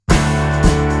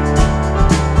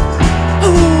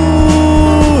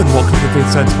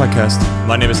Science Podcast.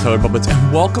 My name is Tyler Bublitz,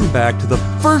 and welcome back to the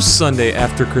first Sunday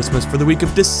after Christmas for the week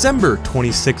of December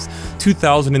 26th,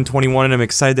 2021, and I'm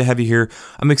excited to have you here.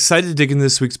 I'm excited to dig into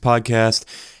this week's podcast,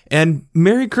 and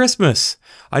Merry Christmas!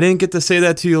 I didn't get to say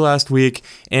that to you last week,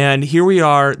 and here we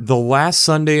are, the last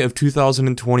Sunday of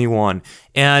 2021,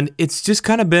 and it's just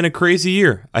kind of been a crazy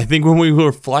year. I think when we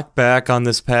reflect back on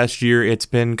this past year, it's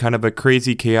been kind of a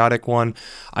crazy, chaotic one.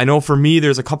 I know for me,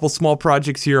 there's a couple small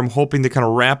projects here I'm hoping to kind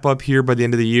of wrap up here by the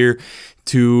end of the year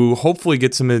to hopefully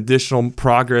get some additional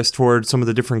progress towards some of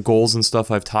the different goals and stuff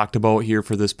I've talked about here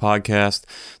for this podcast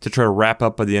to try to wrap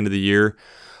up by the end of the year.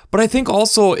 But I think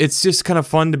also it's just kind of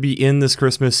fun to be in this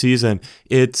Christmas season.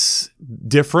 It's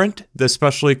different,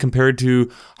 especially compared to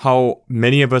how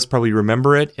many of us probably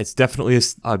remember it. It's definitely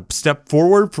a step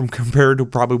forward from compared to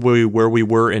probably where we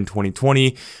were in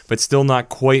 2020, but still not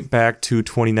quite back to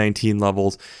 2019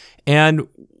 levels. And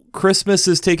Christmas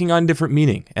is taking on different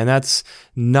meaning, and that's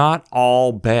not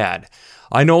all bad.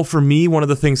 I know for me, one of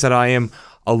the things that I am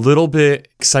a little bit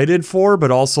excited for,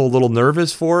 but also a little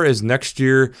nervous for, is next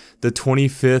year, the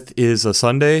 25th is a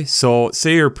Sunday. So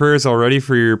say your prayers already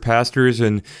for your pastors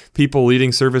and people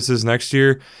leading services next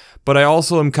year. But I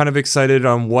also am kind of excited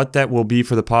on what that will be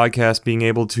for the podcast, being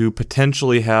able to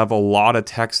potentially have a lot of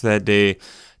text that day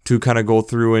to kind of go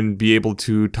through and be able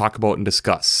to talk about and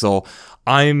discuss. So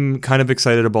I'm kind of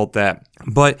excited about that.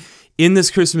 But in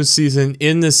this Christmas season,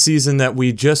 in this season that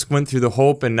we just went through the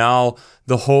hope and now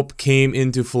the hope came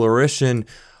into fruition,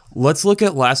 let's look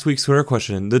at last week's Twitter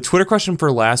question. The Twitter question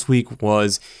for last week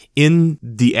was, in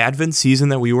the Advent season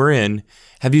that we were in,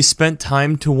 have you spent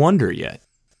time to wonder yet?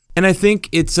 And I think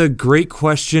it's a great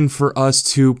question for us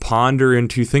to ponder and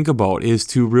to think about, is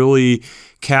to really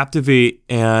captivate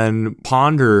and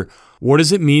ponder, what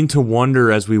does it mean to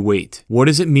wonder as we wait? What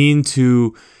does it mean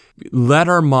to let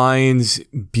our minds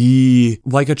be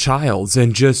like a child's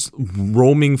and just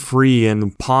roaming free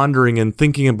and pondering and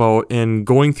thinking about and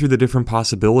going through the different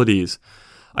possibilities?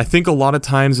 I think a lot of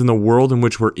times in the world in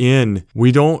which we're in,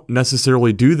 we don't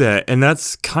necessarily do that. And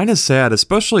that's kind of sad,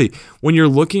 especially when you're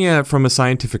looking at it from a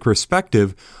scientific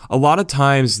perspective. A lot of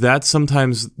times that's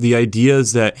sometimes the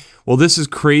ideas that, well, this is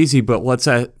crazy, but let's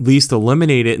at least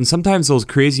eliminate it. And sometimes those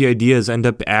crazy ideas end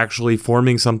up actually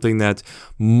forming something that's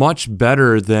much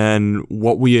better than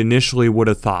what we initially would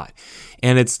have thought.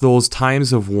 And it's those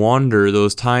times of wonder,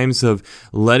 those times of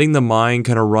letting the mind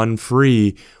kind of run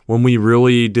free when we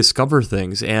really discover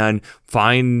things and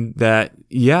find that,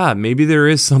 yeah, maybe there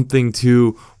is something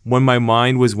to when my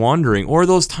mind was wandering, or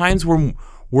those times where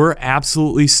we're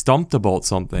absolutely stumped about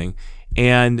something.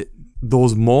 And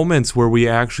those moments where we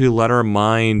actually let our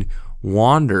mind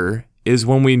wander is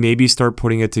when we maybe start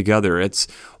putting it together. It's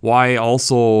why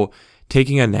also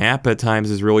taking a nap at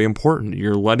times is really important.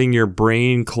 You're letting your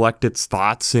brain collect its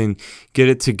thoughts and get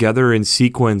it together and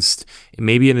sequenced,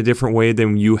 maybe in a different way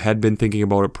than you had been thinking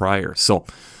about it prior. So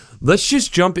let's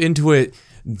just jump into it.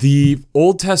 The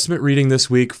Old Testament reading this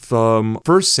week from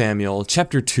 1 Samuel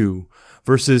chapter 2,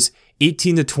 verses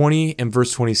 18 to 20 and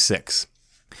verse 26.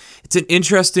 It's an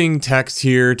interesting text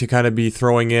here to kind of be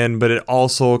throwing in, but it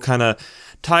also kind of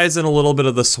ties in a little bit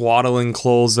of the swaddling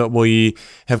clothes that we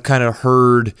have kind of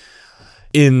heard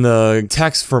in the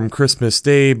text from Christmas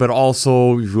Day, but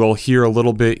also we'll hear a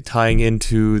little bit tying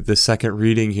into the second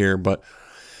reading here. But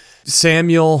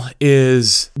Samuel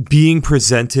is being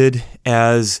presented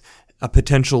as a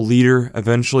potential leader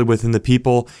eventually within the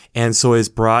people, and so is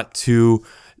brought to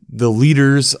the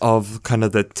leaders of kind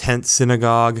of the tent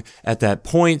synagogue at that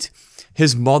point.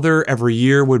 His mother every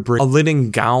year would bring a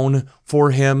linen gown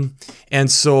for him, and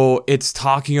so it's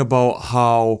talking about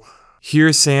how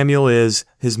here Samuel is,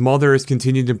 his mother has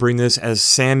continued to bring this as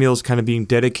Samuel's kind of being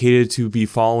dedicated to be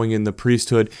following in the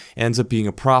priesthood, ends up being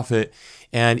a prophet,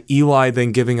 and Eli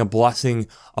then giving a blessing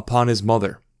upon his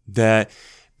mother, that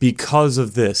because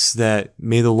of this, that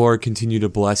may the Lord continue to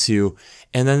bless you.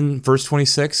 And then verse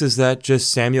 26 is that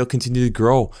just Samuel continued to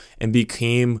grow and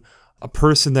became a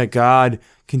person that God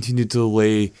continued to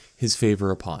lay his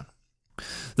favor upon.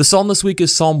 The psalm this week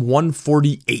is Psalm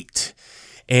 148,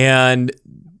 and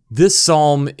this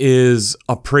psalm is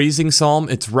a praising psalm.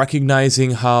 It's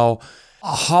recognizing how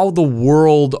the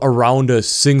world around us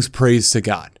sings praise to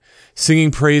God,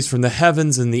 singing praise from the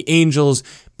heavens and the angels,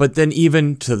 but then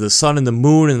even to the sun and the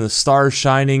moon and the stars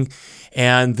shining,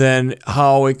 and then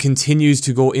how it continues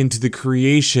to go into the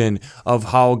creation of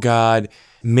how God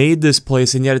made this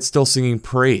place, and yet it's still singing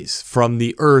praise from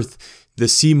the earth the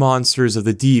sea monsters of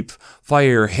the deep,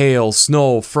 fire, hail,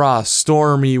 snow, frost,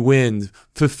 stormy wind,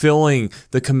 fulfilling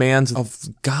the commands of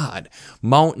God,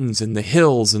 mountains and the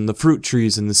hills and the fruit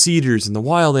trees and the cedars and the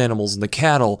wild animals and the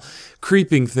cattle,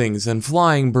 creeping things and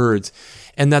flying birds,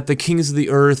 and that the kings of the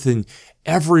earth and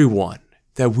everyone,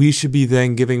 that we should be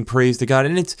then giving praise to God.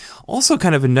 And it's also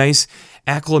kind of a nice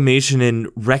acclamation and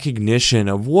recognition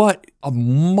of what a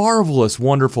marvelous,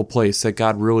 wonderful place that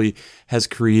God really has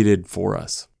created for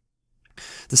us.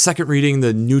 The second reading,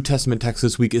 the New Testament text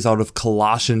this week, is out of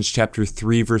Colossians chapter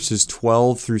 3, verses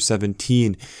 12 through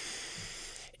 17.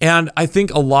 And I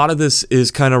think a lot of this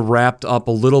is kind of wrapped up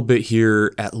a little bit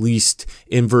here, at least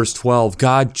in verse 12.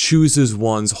 God chooses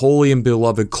ones, holy and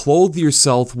beloved. Clothe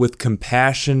yourself with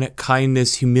compassion,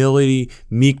 kindness, humility,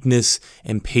 meekness,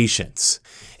 and patience.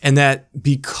 And that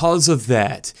because of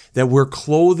that we're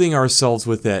clothing ourselves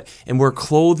with that, and we're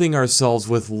clothing ourselves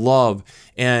with love,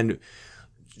 and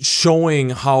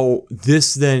showing how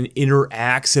this then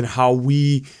interacts and how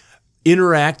we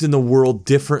interact in the world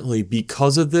differently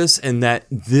because of this, and that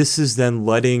this is then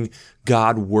letting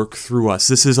God work through us.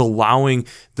 This is allowing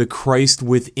the Christ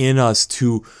within us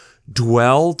to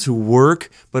dwell, to work,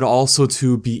 but also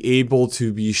to be able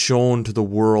to be shown to the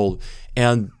world.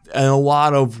 And a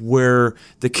lot of where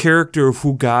the character of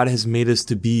who God has made us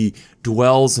to be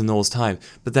dwells in those times,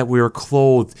 but that we are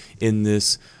clothed in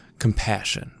this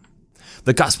compassion.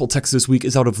 The gospel text this week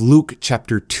is out of Luke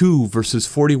chapter 2, verses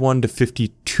 41 to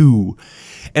 52.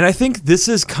 And I think this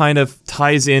is kind of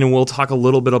ties in, and we'll talk a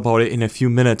little bit about it in a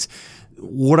few minutes.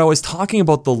 What I was talking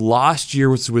about the lost year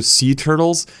was with sea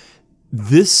turtles.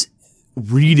 This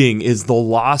reading is the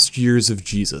lost years of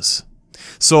Jesus.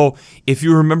 So if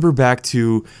you remember back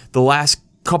to the last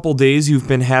couple days you've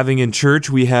been having in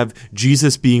church, we have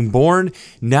Jesus being born.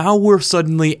 Now we're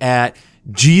suddenly at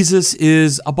Jesus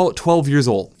is about 12 years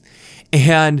old.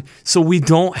 And so we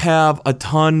don't have a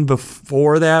ton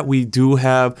before that. We do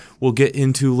have, we'll get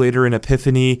into later in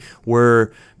Epiphany,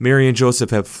 where Mary and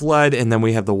Joseph have fled, and then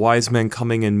we have the wise men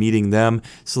coming and meeting them.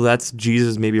 So that's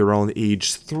Jesus maybe around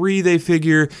age 3, they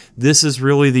figure. This is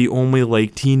really the only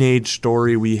teenage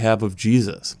story we have of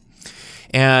Jesus.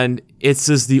 And it's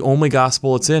just the only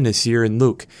gospel it's in is here in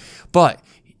Luke. But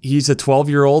he's a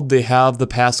 12-year-old. They have the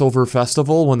Passover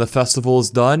festival. When the festival is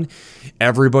done,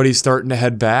 everybody's starting to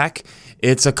head back.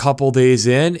 It's a couple days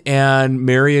in, and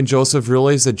Mary and Joseph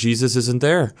realize that Jesus isn't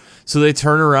there. So they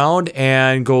turn around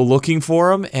and go looking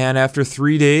for him, and after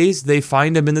 3 days, they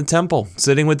find him in the temple,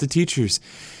 sitting with the teachers.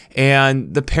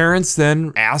 And the parents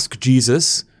then ask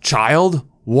Jesus, "Child,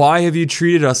 why have you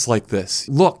treated us like this?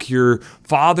 Look, your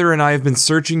father and I have been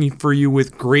searching for you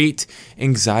with great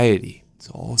anxiety."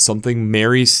 So something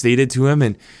Mary stated to him,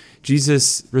 and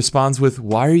Jesus responds with,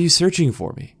 "Why are you searching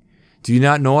for me? Do you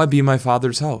not know I be in my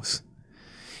Father's house?"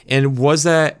 And was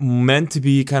that meant to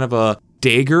be kind of a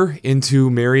dagger into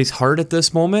Mary's heart at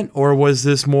this moment? Or was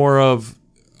this more of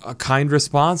a kind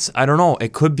response? I don't know.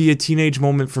 It could be a teenage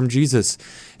moment from Jesus.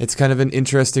 It's kind of an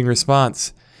interesting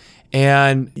response.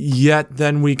 And yet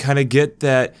then we kind of get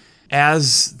that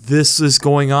as this is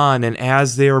going on and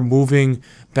as they are moving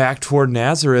back toward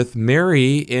Nazareth,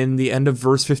 Mary, in the end of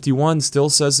verse 51, still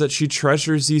says that she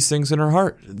treasures these things in her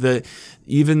heart. That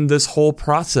even this whole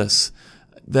process,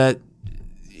 that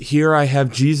here I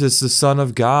have Jesus, the Son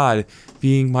of God,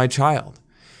 being my child.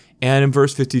 And in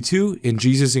verse 52, and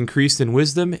Jesus increased in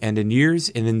wisdom and in years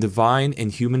and in divine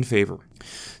and human favor.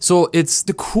 So it's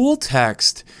the cool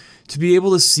text to be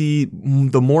able to see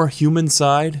the more human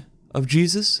side of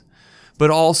Jesus,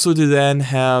 but also to then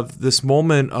have this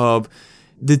moment of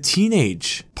the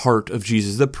teenage part of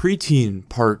Jesus, the preteen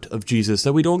part of Jesus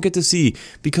that we don't get to see,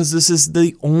 because this is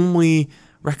the only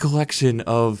recollection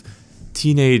of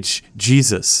teenage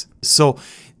Jesus. So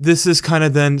this is kind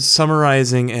of then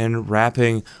summarizing and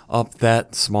wrapping up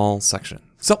that small section.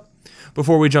 So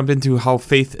before we jump into how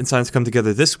faith and science come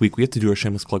together this week, we have to do our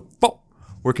shameless plug.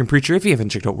 Working Preacher. If you haven't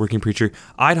checked out Working Preacher,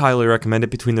 I'd highly recommend it.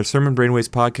 Between their Sermon Brainwaves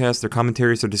podcast, their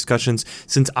commentaries, their discussions,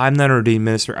 since I'm not an ordained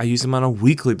minister, I use them on a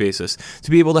weekly basis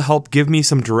to be able to help give me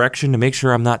some direction to make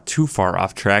sure I'm not too far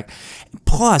off track.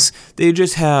 Plus, they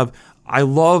just have, I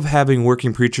love having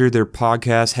Working Preacher, their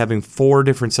podcast, having 4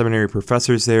 different seminary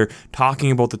professors there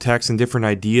talking about the text and different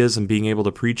ideas and being able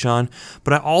to preach on.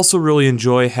 But I also really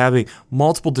enjoy having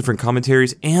multiple different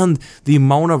commentaries and the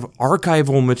amount of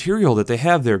archival material that they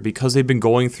have there, because they've been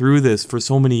going through this for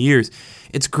so many years.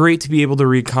 It's great to be able to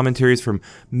read commentaries from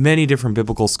many different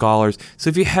biblical scholars. So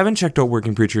if you haven't checked out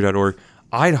workingpreacher.org,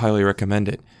 I'd highly recommend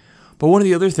it. But one of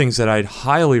the other things that I'd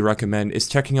highly recommend is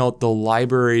checking out the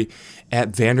library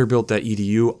at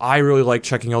vanderbilt.edu. I really like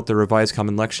checking out the Revised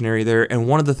Common Lectionary there. And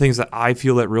one of the things that I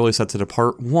feel that really sets it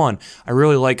apart, one, I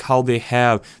really like how they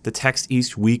have the text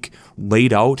each week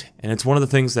laid out. And it's one of the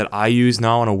things that I use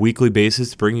now on a weekly basis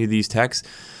to bring you these texts.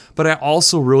 But I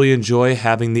also really enjoy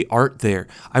having the art there.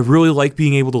 I really like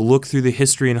being able to look through the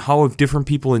history and how have different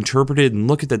people interpreted and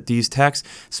look at these texts,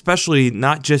 especially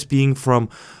not just being from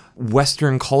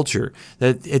Western culture,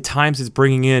 that at times it's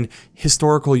bringing in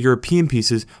historical European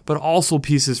pieces, but also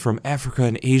pieces from Africa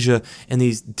and Asia and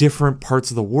these different parts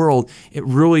of the world. It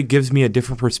really gives me a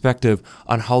different perspective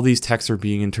on how these texts are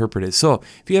being interpreted. So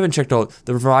if you haven't checked out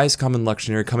the Revised Common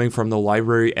Lectionary coming from the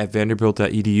library at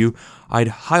vanderbilt.edu, I'd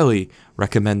highly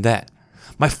recommend that.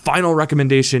 My final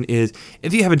recommendation is,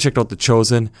 if you haven't checked out The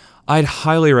Chosen, I'd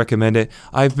highly recommend it.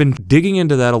 I've been digging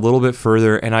into that a little bit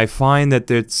further, and I find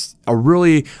that it's a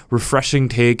really refreshing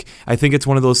take. I think it's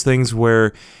one of those things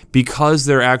where, because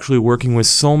they're actually working with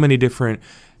so many different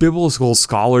biblical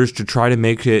scholars to try to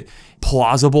make it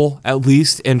plausible, at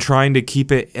least, and trying to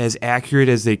keep it as accurate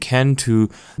as they can to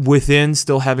within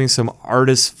still having some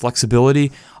artist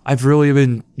flexibility, I've really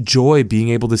enjoyed being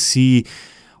able to see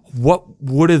what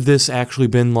would have this actually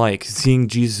been like, seeing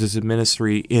Jesus'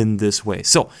 ministry in this way.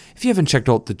 So, if you haven't checked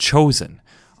out The Chosen,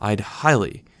 I'd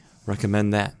highly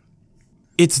recommend that.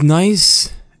 It's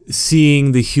nice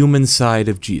seeing the human side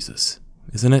of Jesus,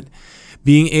 isn't it?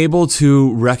 Being able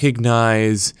to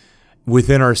recognize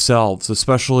within ourselves,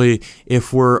 especially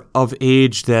if we're of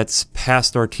age that's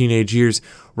past our teenage years,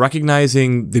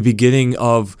 recognizing the beginning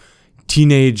of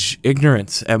teenage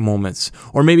ignorance at moments,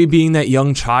 or maybe being that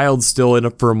young child still in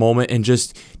it for a moment and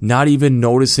just not even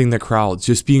noticing the crowds,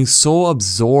 just being so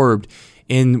absorbed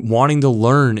in wanting to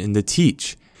learn and to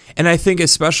teach. And I think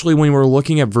especially when we're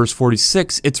looking at verse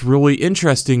 46, it's really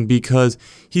interesting because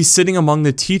he's sitting among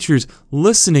the teachers,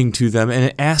 listening to them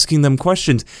and asking them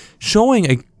questions,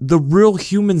 showing the real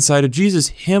human side of Jesus,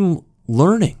 him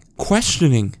learning,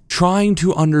 questioning, trying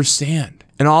to understand.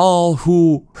 And all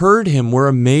who heard him were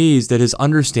amazed at his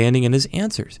understanding and his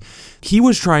answers. He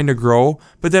was trying to grow,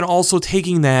 but then also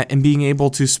taking that and being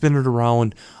able to spin it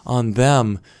around on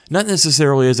them, not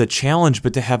necessarily as a challenge,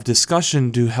 but to have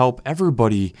discussion to help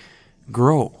everybody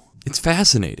grow. It's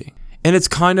fascinating. And it's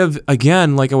kind of,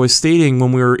 again, like I was stating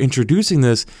when we were introducing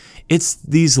this, it's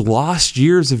these lost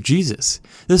years of Jesus.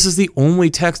 This is the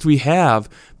only text we have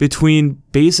between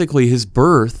basically his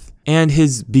birth and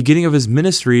his beginning of his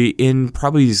ministry in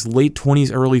probably his late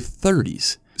 20s, early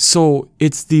 30s. So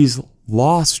it's these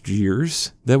lost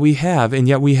years that we have, and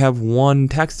yet we have one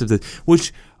text of this,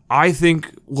 which I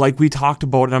think, like we talked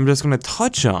about, and I'm just going to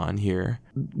touch on here,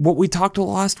 what we talked about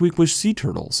last week was sea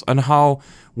turtles, and how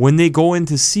when they go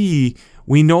into sea,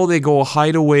 we know they go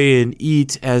hide away and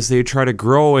eat as they try to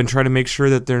grow and try to make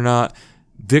sure that they're not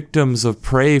victims of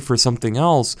prey for something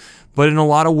else. But in a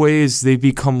lot of ways, they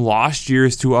become lost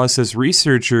years to us as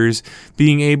researchers,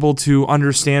 being able to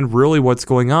understand really what's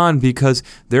going on because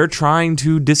they're trying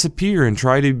to disappear and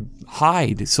try to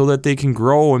hide so that they can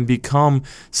grow and become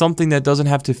something that doesn't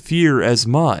have to fear as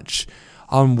much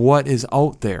on what is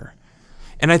out there.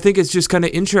 And I think it's just kind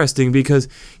of interesting because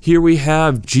here we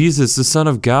have Jesus, the Son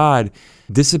of God,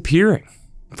 disappearing.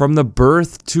 From the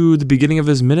birth to the beginning of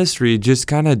his ministry, just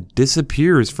kind of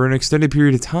disappears for an extended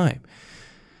period of time.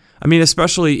 I mean,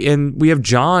 especially we have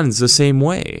John's the same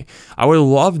way. I would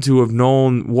love to have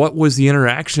known what was the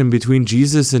interaction between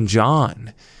Jesus and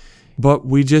John, but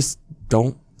we just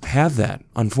don't have that,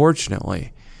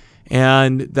 unfortunately.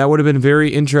 And that would have been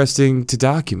very interesting to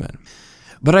document.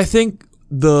 But I think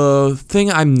the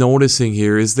thing I'm noticing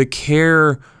here is the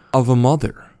care of a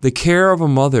mother. The care of a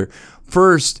mother.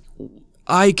 First,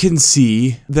 I can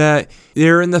see that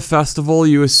they're in the festival,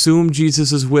 you assume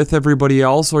Jesus is with everybody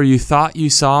else, or you thought you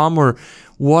saw him, or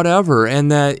whatever,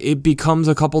 and that it becomes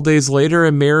a couple days later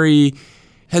and Mary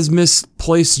has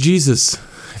misplaced Jesus,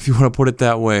 if you want to put it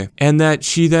that way, and that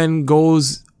she then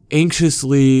goes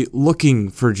anxiously looking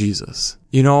for Jesus,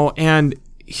 and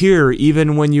here,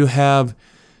 even when you have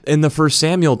in the 1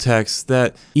 Samuel text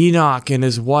that Enoch and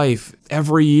his wife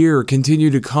every year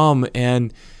continue to come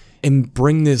and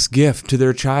bring this gift to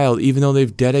their child, even though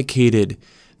they've dedicated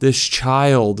this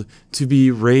child to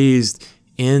be raised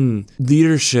in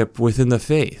leadership within the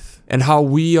faith, and how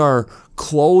we are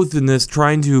clothed in this,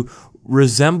 trying to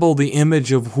resemble the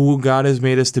image of who God has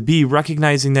made us to be,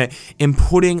 recognizing that in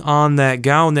putting on that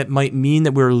gown, that might mean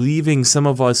that we're leaving some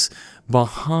of us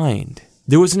behind.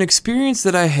 There was an experience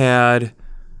that I had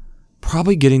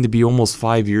probably getting to be almost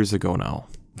 5 years ago now.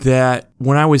 that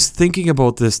when I was thinking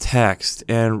about this text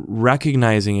and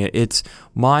recognizing it, it's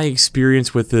my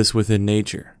experience with this within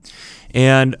nature.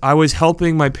 And I was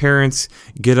helping my parents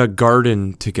get a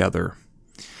garden together.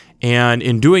 And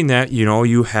in doing that,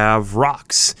 you have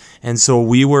rocks. And so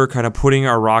we were kind of putting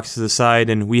our rocks to the side,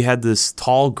 and we had this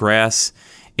tall grass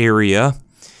area.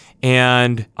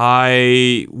 And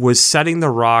I was setting the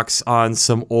rocks on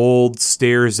some old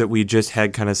stairs that we just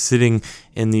had kind of sitting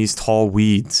in these tall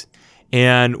weeds.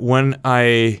 And when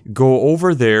I go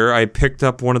over there, I picked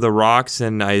up one of the rocks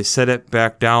and I set it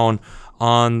back down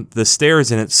on the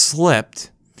stairs, and it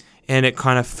slipped and it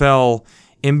kind of fell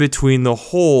in between the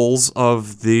holes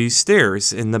of the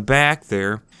stairs in the back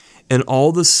there. And all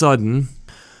of a sudden,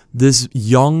 this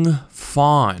young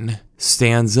fawn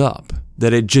stands up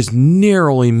that had just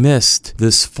narrowly missed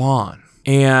this fawn.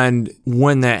 And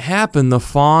when that happened, the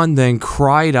fawn then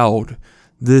cried out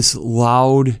this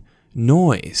loud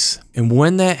noise. And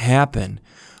when that happened,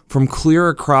 from clear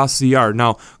across the yard,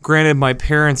 now granted, my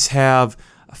parents have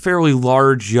a fairly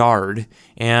large yard,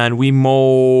 and we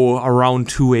mow around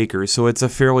 2 acres, so it's a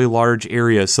fairly large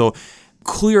area. So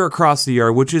clear across the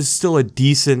yard, which is still a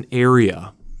decent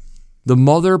area, the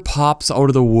mother pops out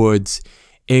of the woods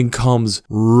and comes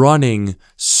running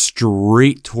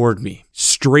straight toward me,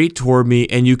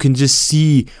 and you can just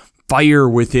see fire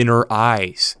within her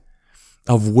eyes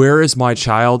of where is my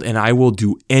child, and I will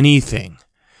do anything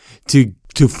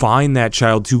to find that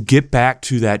child, to get back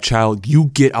to that child. You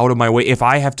get out of my way. If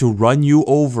I have to run you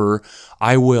over,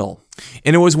 I will.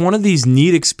 And it was one of these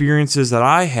neat experiences that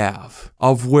I have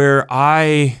of where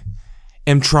I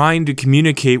am trying to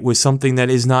communicate with something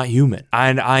that is not human.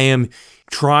 And I am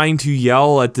trying to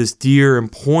yell at this deer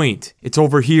and point. It's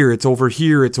over here, it's over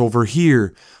here, it's over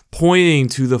here. Pointing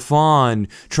to the fawn,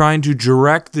 trying to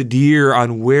direct the deer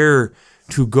on where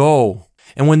to go.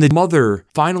 And when the mother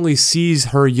finally sees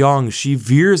her young, she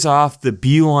veers off the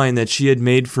beeline that she had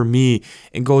made for me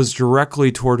and goes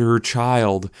directly toward her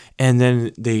child, and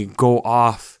then they go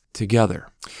off together.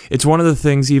 It's one of the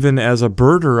things, even as a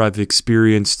birder, I've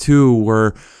experienced too,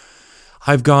 where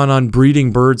I've gone on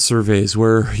breeding bird surveys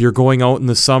where you're going out in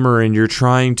the summer and you're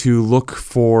trying to look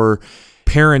for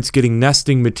parents getting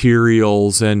nesting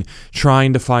materials and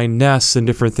trying to find nests and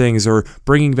different things, or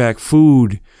bringing back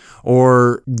food,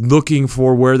 or looking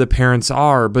for where the parents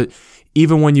are. But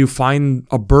even when you find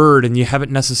a bird and you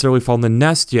haven't necessarily found the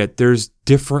nest yet, there's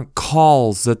different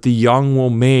calls that the young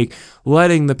will make,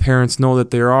 letting the parents know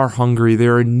that they are hungry,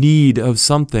 they're in need of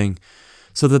something,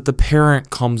 so that the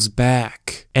parent comes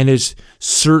back and is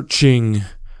searching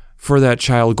for that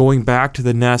child, going back to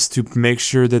the nest to make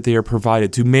sure that they are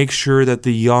provided, to make sure that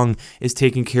the young is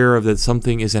taken care of, that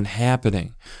something isn't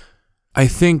happening. I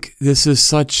think this is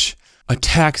such a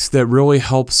text that really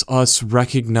helps us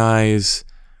recognize,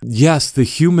 yes, the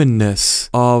humanness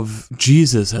of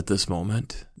Jesus at this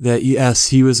moment. That yes,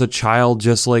 he was a child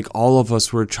just like all of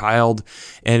us were a child,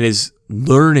 and is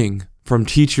learning from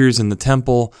teachers in the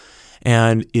temple,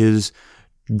 and is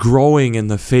growing in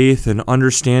the faith and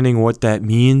understanding what that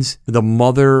means. The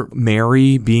mother,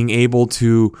 Mary, being able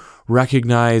to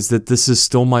recognize that this is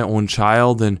still my own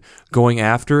child and going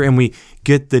after. And we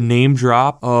get the name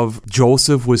drop of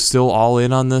Joseph was still all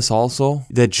in on this also.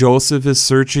 That Joseph is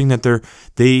searching, that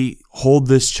they hold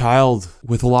this child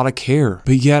with a lot of care.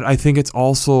 But yet I think it's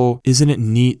also, isn't it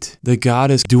neat that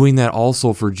God is doing that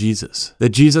also for Jesus? That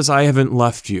Jesus, I haven't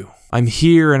left you. I'm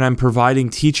here and I'm providing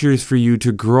teachers for you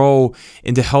to grow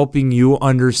into helping you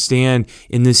understand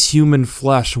in this human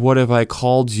flesh, what have I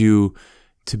called you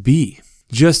to be?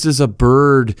 Just as a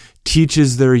bird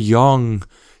teaches their young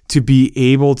to be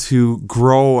able to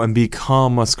grow and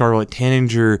become a scarlet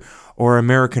tanager or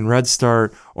American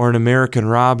redstart or an American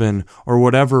robin or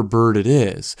whatever bird it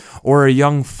is, or a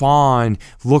young fawn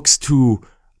looks to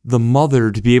the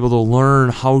mother to be able to learn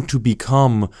how to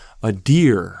become a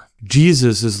deer.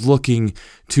 Jesus is looking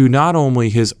to not only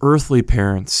his earthly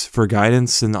parents for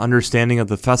guidance and understanding of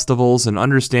the festivals and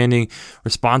understanding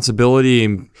responsibility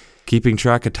and keeping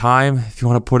track of time, if you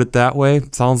want to put it that way.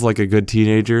 It sounds like a good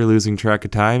teenager losing track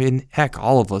of time, and heck,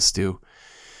 all of us do.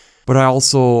 But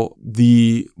also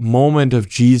the moment of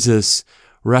Jesus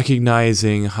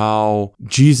recognizing how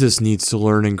Jesus needs to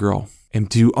learn and grow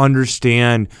and to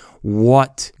understand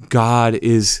what God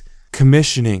is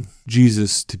commissioning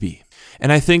Jesus to be.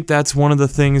 And I think that's one of the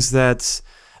things that's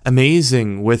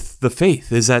amazing with the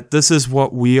faith, is that this is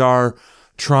what we are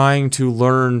trying to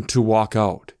learn to walk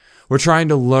out. We're trying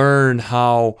to learn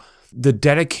how the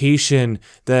dedication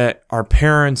that our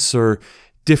parents or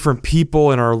different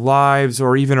people in our lives,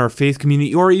 or even our faith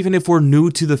community, or even if we're new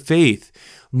to the faith,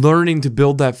 learning to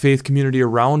build that faith community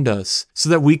around us so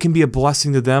that we can be a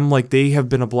blessing to them like they have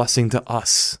been a blessing to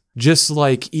us. Just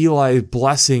like Eli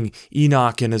blessing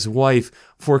Enoch and his wife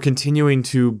for continuing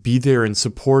to be there and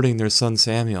supporting their son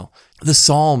Samuel. The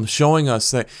Psalms showing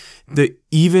us that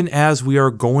even as we are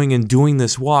going and doing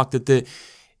this walk,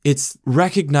 it's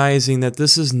recognizing that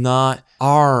this is not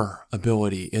our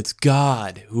ability. It's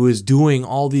God who is doing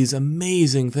all these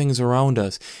amazing things around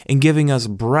us and giving us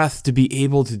breath to be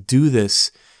able to do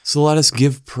this. So let us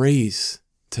give praise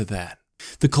to that.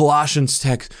 The Colossians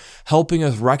text helping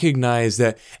us recognize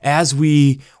that as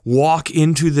we walk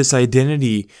into this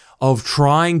identity of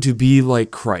trying to be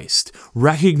like Christ,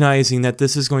 recognizing that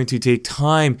this is going to take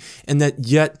time and that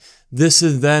yet this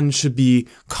then should be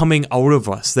coming out of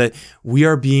us, that we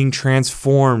are being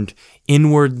transformed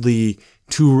inwardly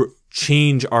to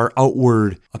change our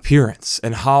outward appearance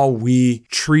and how we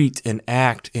treat and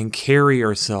act and carry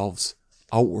ourselves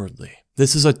outwardly.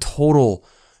 This is a total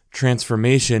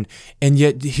transformation. And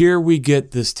yet here we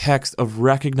get this text of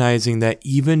recognizing that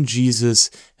even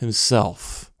Jesus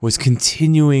himself was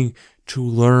continuing to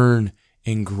learn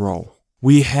and grow.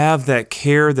 We have that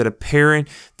care, that a parent,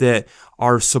 that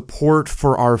our support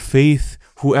for our faith,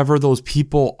 whoever those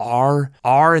people are,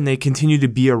 and they continue to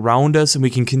be around us, and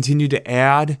we can continue to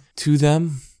add to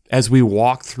them as we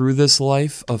walk through this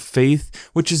life of faith,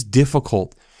 which is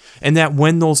difficult. And that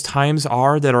when those times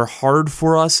are that are hard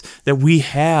for us, that we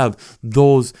have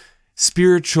those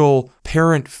spiritual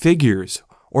parent figures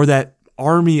or that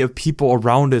army of people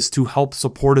around us to help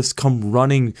support us, come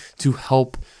running to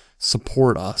help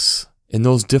support us in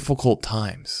those difficult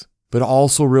times. But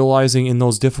also realizing in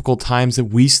those difficult times that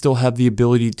we still have the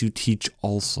ability to teach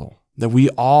also. That we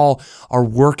all are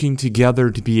working together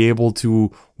to be able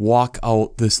to walk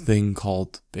out this thing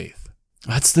called faith.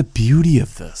 That's the beauty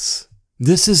of this.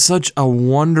 This is such a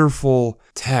wonderful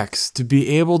text to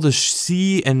be able to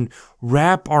see and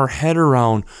wrap our head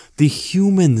around the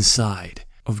human side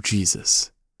of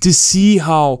Jesus. To see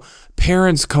how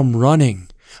parents come running,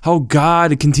 how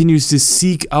God continues to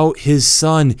seek out his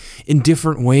son in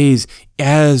different ways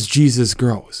as Jesus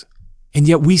grows. And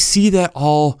yet we see that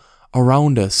all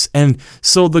around us. And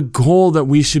so the goal that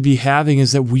we should be having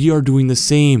is that we are doing the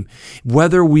same,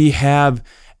 whether we have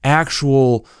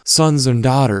actual sons and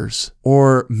daughters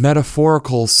or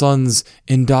metaphorical sons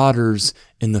and daughters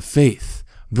in the faith,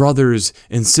 brothers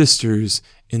and sisters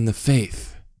in the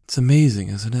faith. It's amazing,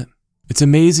 isn't it? It's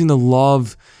amazing the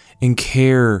love and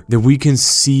care that we can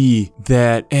see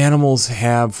that animals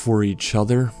have for each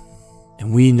other,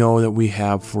 and we know that we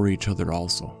have for each other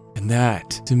also. And that,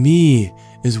 to me,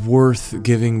 is worth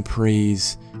giving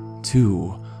praise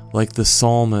to, like the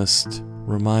psalmist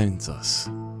reminds us.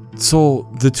 So,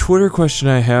 the Twitter question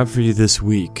I have for you this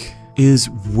week is,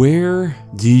 where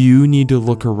do you need to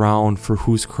look around for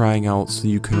who's crying out so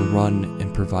you can run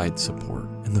and provide support?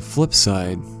 And the flip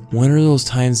side, when are those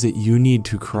times that you need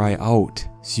to cry out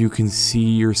so you can see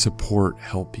your support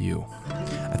help you?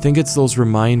 I think it's those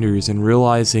reminders and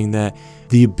realizing that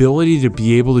the ability to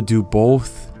be able to do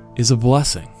both is a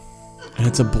blessing. And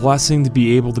it's a blessing to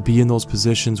be able to be in those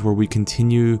positions where we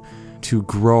continue to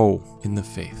grow in the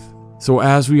faith. So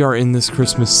as we are in this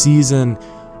Christmas season,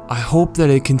 I hope that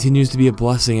it continues to be a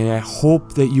blessing, and I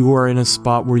hope that you are in a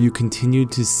spot where you continue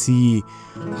to see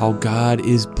how God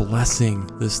is blessing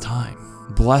this time,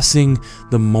 blessing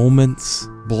the moments,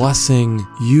 blessing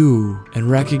you, and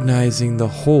recognizing the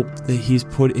hope that he's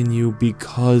put in you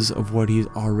because of what he's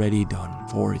already done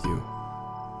for you.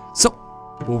 So,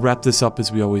 we'll wrap this up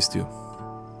as we always do.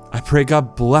 I pray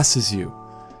God blesses you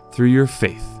through your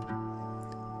faith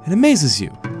and amazes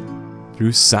you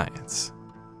through science.